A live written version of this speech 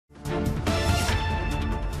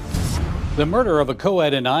The murder of a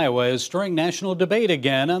co-ed in Iowa is stirring national debate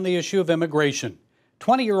again on the issue of immigration.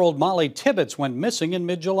 20-year-old Mollie Tibbits went missing in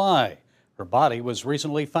mid-July. Her body was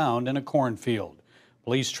recently found in a cornfield.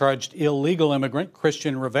 Police charged illegal immigrant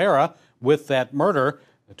Christian Rivera with that murder.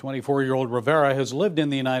 The 24-year-old Rivera has lived in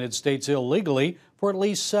the United States illegally for at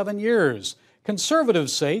least 7 years.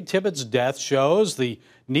 Conservatives say Tibbits' death shows the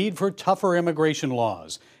need for tougher immigration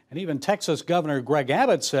laws. And even Texas Governor Greg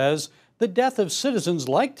Abbott says the death of citizens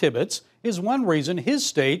like Tibbits is one reason his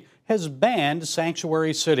state has banned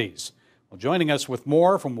sanctuary cities. Well, joining us with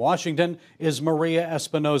more from Washington is Maria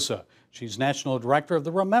Espinosa. She's National Director of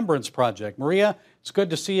the Remembrance Project. Maria, it's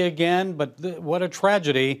good to see you again, but what a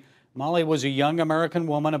tragedy. Mollie was a young American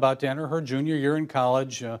woman about to enter her junior year in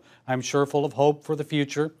college, I'm sure full of hope for the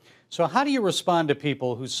future. So how do you respond to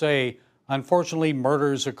people who say, unfortunately,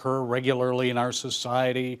 murders occur regularly in our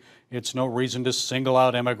society? It's no reason to single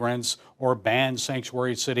out immigrants or ban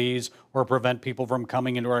sanctuary cities or prevent people from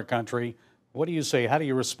coming into our country. What do you say? How do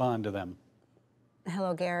you respond to them?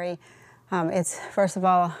 Hello, Gary. It's, first of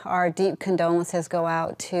all, our deep condolences go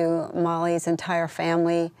out to Mollie's entire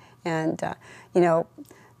family. And,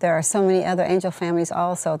 there are so many other angel families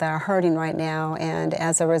also that are hurting right now. And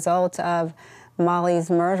as a result of Mollie's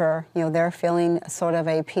murder, they're feeling sort of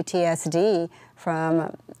a PTSD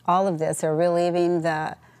from all of this. They're reliving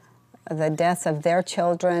the deaths of their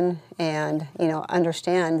children and,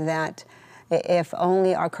 understand that if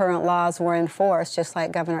only our current laws were enforced, just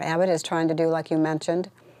like Governor Abbott is trying to do, like you mentioned,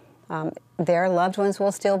 their loved ones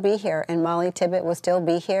will still be here, and Mollie Tibbits will still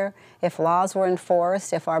be here if laws were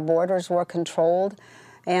enforced, if our borders were controlled,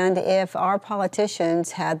 and if our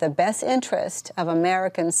politicians had the best interest of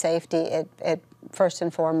American safety at first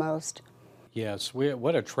and foremost. Yes,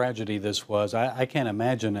 what a tragedy this was. I can't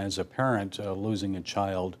imagine as a parent losing a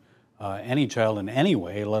child, any child in any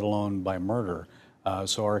way, let alone by murder.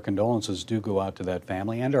 So our condolences do go out to that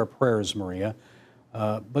family and our prayers, Maria.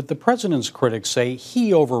 But the president's critics say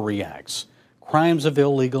he overreacts. Crimes of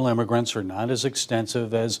illegal immigrants are not as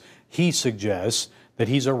extensive as he suggests, that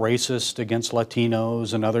he's a racist against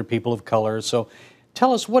Latinos and other people of color. So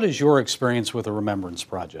tell us, what is your experience with the Remembrance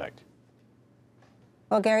Project?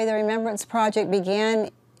 Well, Gary, the Remembrance Project began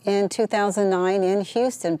in 2009 in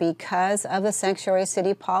Houston because of the sanctuary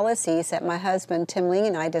city policies that my husband, Tim Ling,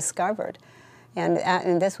 and I discovered. And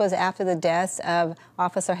this was after the deaths of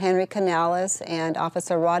Officer Henry Canales and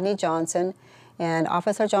Officer Rodney Johnson. And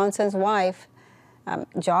Officer Johnson's wife,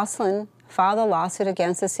 Jocelyn, filed a lawsuit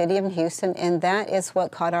against the city of Houston, and that is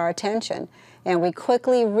what caught our attention. And we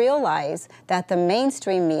quickly realized that the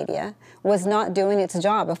mainstream media was not doing its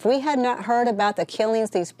job. If we had not heard about the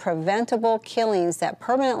killings, these preventable killings that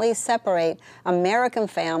permanently separate American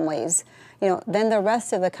families, then the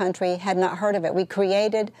rest of the country had not heard of it. We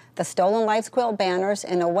created the Stolen Lives Quilt banners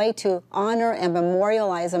in a way to honor and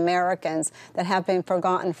memorialize Americans that have been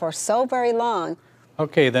forgotten for so very long.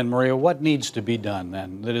 Okay, then, Maria, what needs to be done,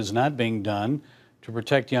 then, that is not being done to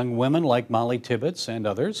protect young women like Mollie Tibbits and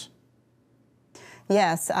others?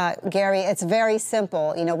 Yes, Gary, it's very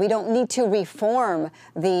simple. We don't need to reform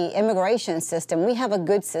the immigration system. We have a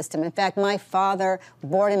good system. In fact, my father,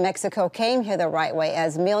 born in Mexico, came here the right way.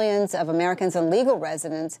 As millions of Americans and legal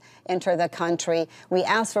residents enter the country, we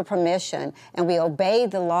asked for permission and we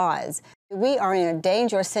obeyed the laws. We are in a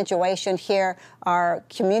dangerous situation here. Our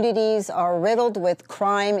communities are riddled with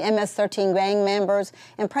crime, MS-13 gang members,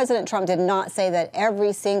 and President Trump did not say that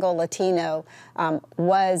every single Latino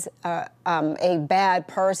was a bad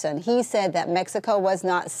person. He said that Mexico was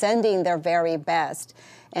not sending their very best.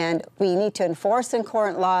 And we need to enforce the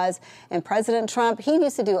current laws. And President Trump, he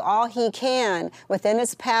needs to do all he can within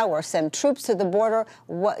his power, send troops to the border,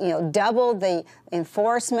 double the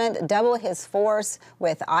enforcement, double his force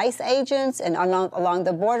with ICE agents and along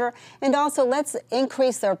the border. And also let's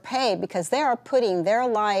increase their pay because they are putting their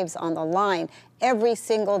lives on the line every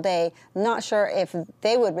single day, not sure if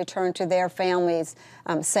they would return to their families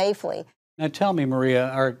safely. Now tell me, Maria,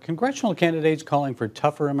 are congressional candidates calling for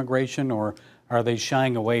tougher immigration, or are they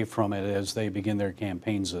shying away from it as they begin their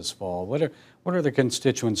campaigns this fall? What are the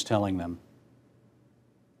constituents telling them?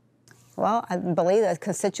 Well, I believe the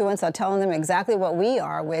constituents are telling them exactly what we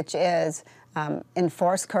are, which is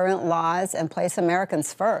enforce current laws and place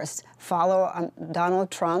Americans first. Follow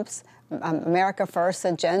Donald Trump's America First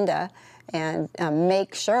agenda and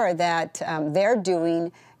make sure that they're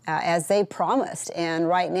doing as they promised. And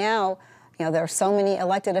right now, there are so many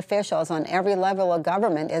elected officials on every level of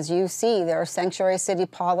government. As you see, there are sanctuary city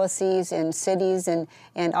policies in cities and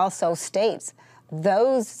also states.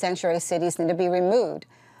 Those sanctuary cities need to be removed.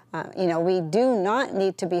 We do not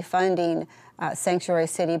need to be funding sanctuary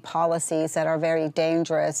city policies that are very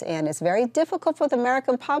dangerous, and it's very difficult for the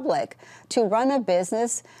American public to run a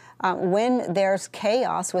business when there's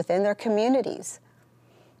chaos within their communities.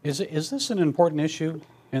 Is this an important issue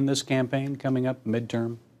in this campaign coming up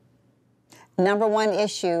midterm? Number one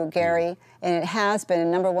issue, Gary, and it has been a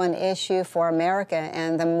number one issue for America,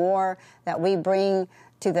 and the more that we bring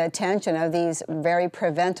to the attention of these very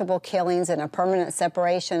preventable killings and a permanent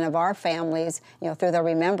separation of our families, through the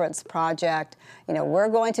Remembrance Project, we're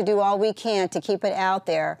going to do all we can to keep it out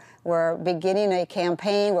there. We're beginning a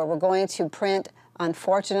campaign where we're going to print,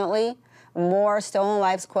 unfortunately, more Stolen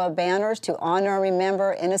Lives Club banners to honor and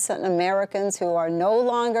remember innocent Americans who are no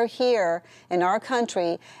longer here in our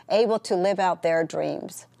country, able to live out their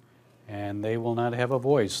dreams. And they will not have a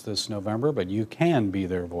voice this November, but you can be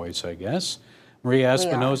their voice, I guess. Maria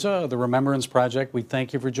Espinoza of the Remembrance Project, we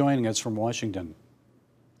thank you for joining us from Washington.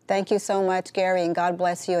 Thank you so much, Gary, and God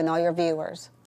bless you and all your viewers.